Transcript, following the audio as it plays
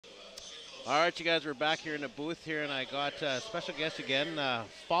All right, you guys, we're back here in the booth here, and I got a special guest again,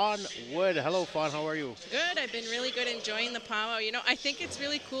 Fawn Wood. Hello, Fawn. How are you? Good. I've been really good enjoying the powwow. You know, I think it's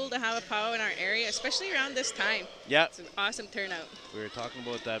really cool to have a powwow in our area, especially around this time. Yeah, It's an awesome turnout. we were talking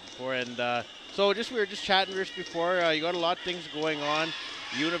about that before, and we were just chatting just before. You got a lot of things going on.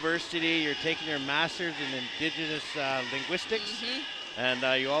 University, you're taking your master's in Indigenous linguistics. And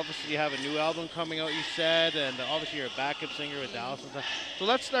you obviously have a new album coming out, you said, and obviously you're a backup singer with Dallas and stuff. So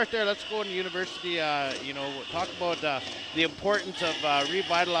let's start there. Let's go into university, talk about the importance of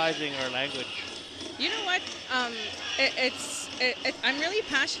revitalizing our language. You know what? I'm really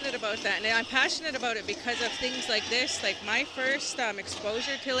passionate about that, and I'm passionate about it because of things like this. Like my first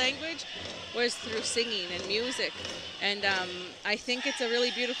exposure to language was through singing and music, and I think it's a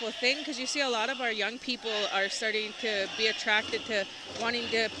really beautiful thing because you see a lot of our young people are starting to be attracted to wanting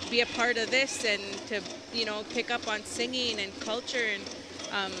to be a part of this and to pick up on singing and culture and.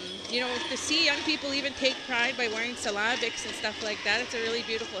 To see young people even take pride by wearing syllabics and stuff like that, it's a really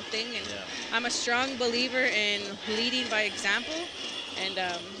beautiful thing. And I'm a strong believer in leading by example. And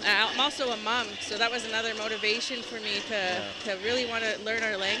I'm also a mom, so that was another motivation for me to really want to learn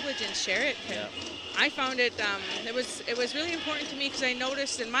our language and share it. And I found it was really important to me because I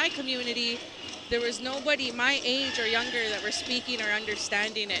noticed in my community there was nobody my age or younger that were speaking or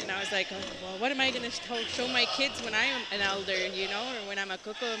understanding it, and I was like, oh, well, what am I going to show my kids when I'm an elder, or when I'm a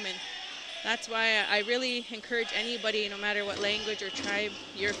kukum? And that's why I really encourage anybody, no matter what language or tribe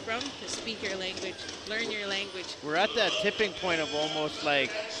you're from, to speak your language, learn your language. We're at that tipping point of almost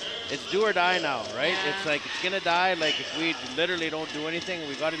like it's do or die now, right? Yeah. It's like it's gonna die. Like if we literally don't do anything,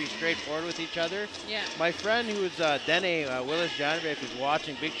 we got to be straightforward with each other. Yeah. My friend who's Dene Willis Janvier, if he's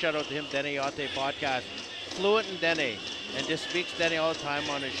watching, big shout out to him. Dene Yate podcast, fluent in Dene, and just speaks Dene all the time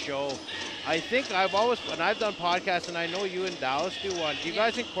on his show. I think when I've done podcasts, and I know you and Dallas do one, do you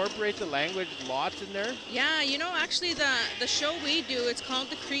guys incorporate the language lots in there? Yeah, actually the show we do, it's called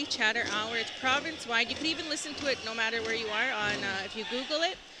the Cree Chatter Hour. It's province-wide. You can even listen to it no matter where you are on, if you Google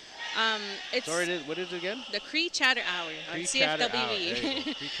it. Sorry, what is it again? The Cree Chatter Hour on Cree CFWE. Chatter Hour.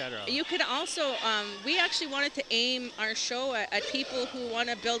 Cree Chatter Hour. You could also, we actually wanted to aim our show at people who want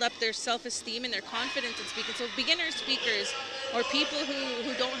to build up their self-esteem and their confidence in speaking. So beginner speakers or people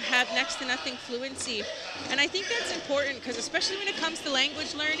who don't have next to nothing fluency. And I think that's important because especially when it comes to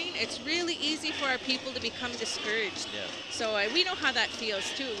language learning, it's really easy for our people to become discouraged. Yeah. So we know how that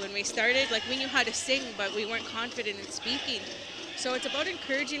feels too. When we started, like we knew how to sing, but we weren't confident in speaking. So it's about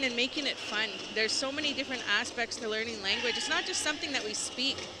encouraging and making it fun. There's so many different aspects to learning language. It's not just something that we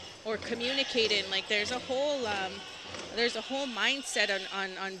speak or communicate in. Like there's a whole mindset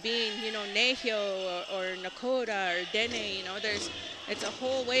on being, Nehio or Nakota or Dene. It's a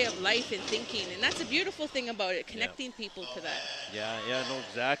whole way of life and thinking, and that's a beautiful thing about it, connecting people to that. Yeah, no,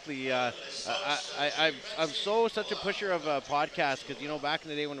 exactly. I'm such a pusher of podcasts because back in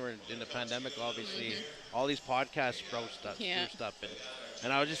the day when we were in the pandemic, obviously all these podcasts sprouted stuff,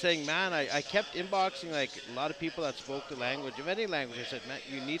 and I was just saying, man, I kept inboxing like a lot of people that spoke the language of any language. I said, man,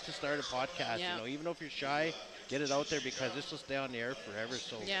 you need to start a podcast. Even if you're shy, get it out there because this will stay on the air forever.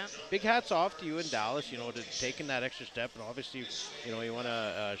 So big hats off to you and Dallas, to taking that extra step. And obviously, you want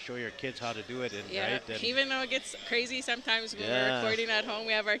to show your kids how to do it. Right? And even though it gets crazy sometimes when we're recording at home,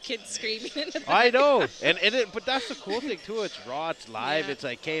 we have our kids screaming in the back. I know. But that's the cool thing, too. It's raw. It's live. It's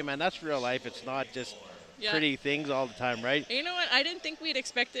like, hey, man, that's real life. It's not just pretty things all the time, right? You know what? I didn't think we'd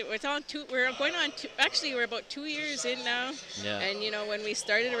expect it. We're about 2 years in now. Yeah. And, when we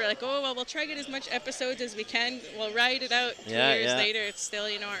started, we're like, oh, well, we'll try to get as much episodes as we can. We'll ride it out. 2 years later, it's still,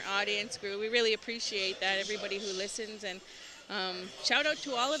 our audience grew. We really appreciate that, everybody who listens. And shout out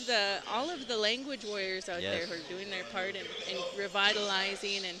to all of the language warriors out there who are doing their part in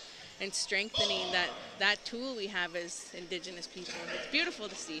revitalizing and strengthening that tool we have as Indigenous people. It's beautiful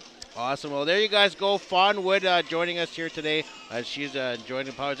to see. Awesome. Well, there you guys go. Fawn Wood joining us here today as she's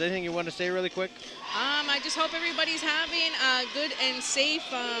joining Powwows. Anything you want to say really quick? I just hope everybody's having a good and safe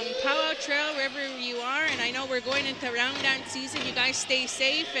powwow trail wherever you are. And I know we're going into round down season. You guys stay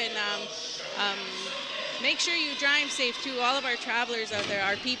safe and make sure you drive safe too. All of our travelers out there,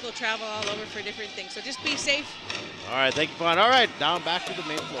 our people travel all over for different things. So just be safe. All right. Thank you, Fawn. All right. Down back to the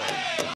main floor.